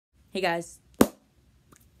Hey guys,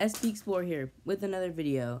 SP Explorer here with another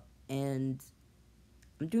video, and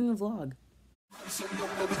I'm doing a vlog.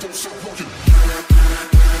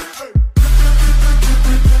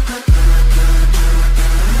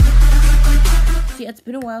 See, it's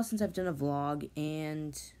been a while since I've done a vlog,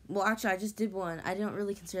 and, well, actually, I just did one. I didn't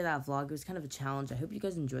really consider that a vlog. It was kind of a challenge. I hope you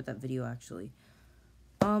guys enjoyed that video, actually.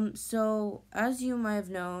 So, as you might have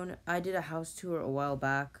known, I did a house tour a while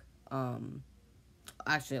back,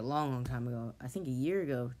 actually a long time ago. I think a year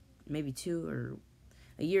ago, maybe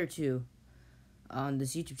a year or two, on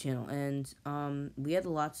this YouTube channel, and we had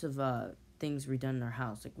lots of things redone in our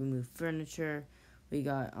house. Like, we moved furniture, we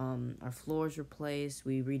got our floors replaced,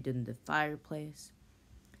 we redid the fireplace.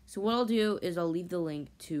 So what I'll do is I'll leave the link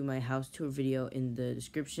to my house tour video in the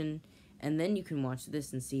description, and then you can watch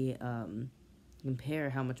this and see compare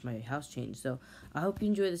how much my house changed. So I hope you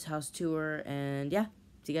enjoy this house tour, and yeah,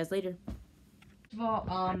 see you guys later. First of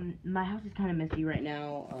all, my house is kind of messy right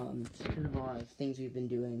now, just because of a lot of things we've been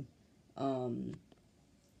doing.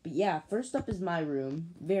 But yeah, first up is my room.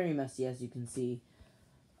 Very messy, as you can see.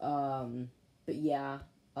 But yeah,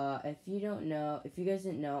 if you guys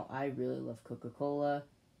didn't know, I really love Coca-Cola.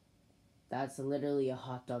 That's literally a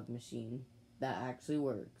hot dog machine that actually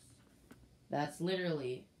works. That's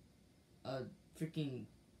literally a freaking,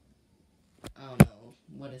 I don't know,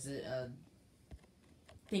 what is it, a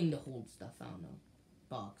thing to hold stuff, I don't know,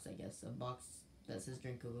 box, I guess, a box that says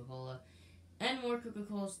drink Coca-Cola, and more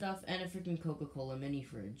Coca-Cola stuff, and a freaking Coca-Cola mini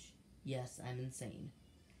fridge. Yes, I'm insane.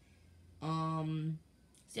 So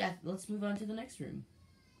yeah, let's move on to the next room.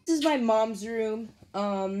 This is my mom's room,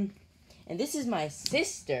 and this is my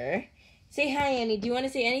sister. Say hi, Annie. Do you want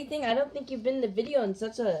to say anything? I don't think you've been in the video in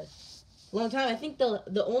such a long time. I think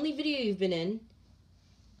the only video you've been in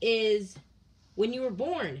is when you were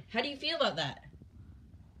born. How do you feel about that?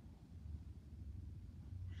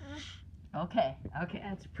 Okay,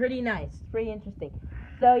 that's pretty nice. It's pretty interesting.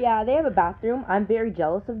 So yeah, they have a bathroom. I'm very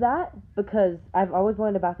jealous of that because I've always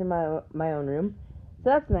wanted a bathroom in my own room.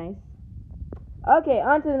 So that's nice. Okay,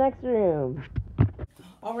 on to the next room.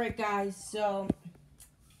 Alright guys, so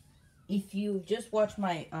if you just watched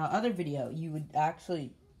my other video, you would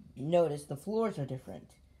actually notice the floors are different.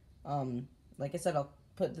 Like I said, I'll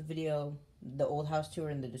put the old house tour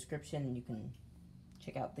in the description, and you can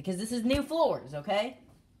check out, because this is new floors, okay?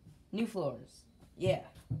 New floors. Yeah.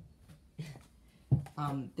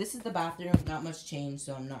 This is the bathroom. Not much changed,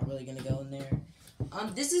 so I'm not really gonna go in there.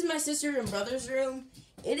 This is my sister and brother's room.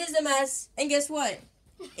 It is a mess, and guess what?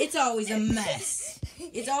 It's always a mess.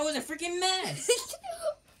 It's always a freaking mess.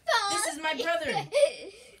 This is my brother.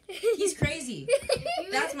 He's crazy.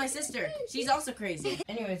 That's my sister. She's also crazy.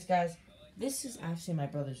 Anyways, guys, this is actually my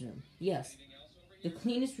brother's room. Yes, the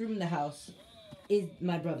cleanest room in the house is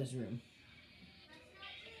my brother's room.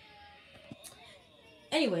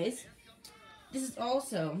 Anyways, this is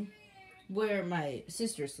also where my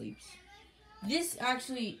sister sleeps. This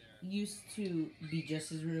actually used to be just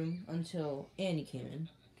his room until Annie came in.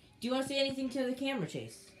 Do you want to say anything to the camera,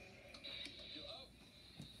 Chase?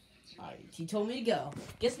 Alright, he told me to go.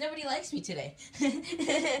 Guess nobody likes me today.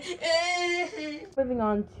 Moving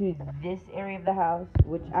on to this area of the house,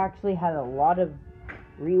 which actually had a lot of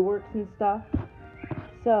reworks and stuff.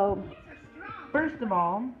 So, first of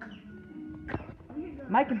all,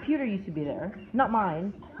 my computer used to be there. Not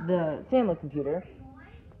mine, the family computer.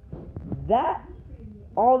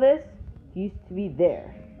 All this used to be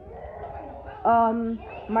there.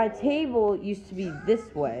 My table used to be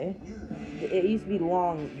this way. It used to be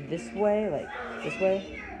long this way, like this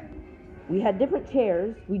way. We had different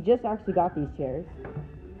chairs. We just actually got these chairs.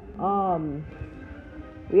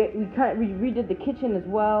 We redid the kitchen as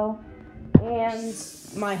well, and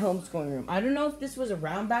my homeschooling room. I don't know if this was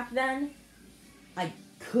around back then. I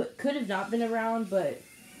could have not been around, but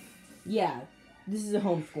yeah, this is a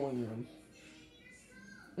homeschooling room.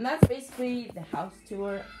 And that's basically the house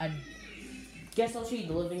tour. I guess I'll show you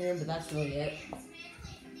the living room, but that's really it.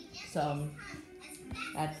 So,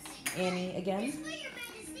 that's Annie again.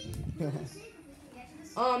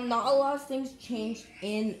 Not a lot of things changed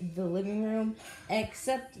in the living room,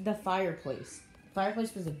 except the fireplace. The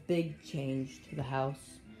fireplace was a big change to the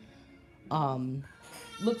house.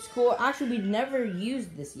 Looks cool. Actually, we've never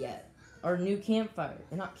used this yet. Our new campfire.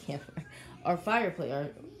 Not campfire. Our fireplace.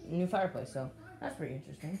 Our new fireplace. So, that's pretty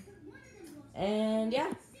interesting. And,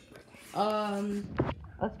 yeah.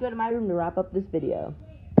 Let's go to my room to wrap up this video.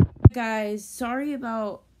 Guys, sorry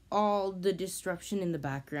about all the disruption in the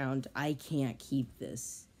background. I can't keep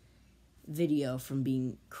this video from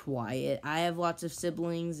being quiet. I have lots of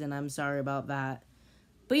siblings, and I'm sorry about that.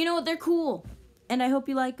 But you know what? They're cool. And I hope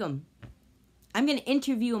you like them. I'm going to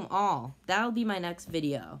interview them all. That'll be my next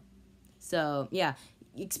video. So, yeah.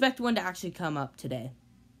 Expect one to actually come up today.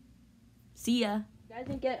 See ya. I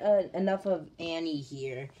didn't get enough of Annie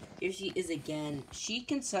here. Here she is again. She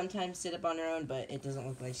can sometimes sit up on her own, but it doesn't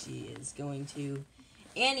look like she is going to.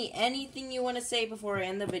 Annie, anything you want to say before I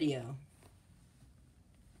end the video?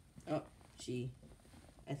 Oh,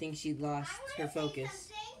 I think she lost her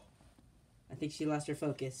focus. I think she lost her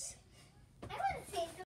focus.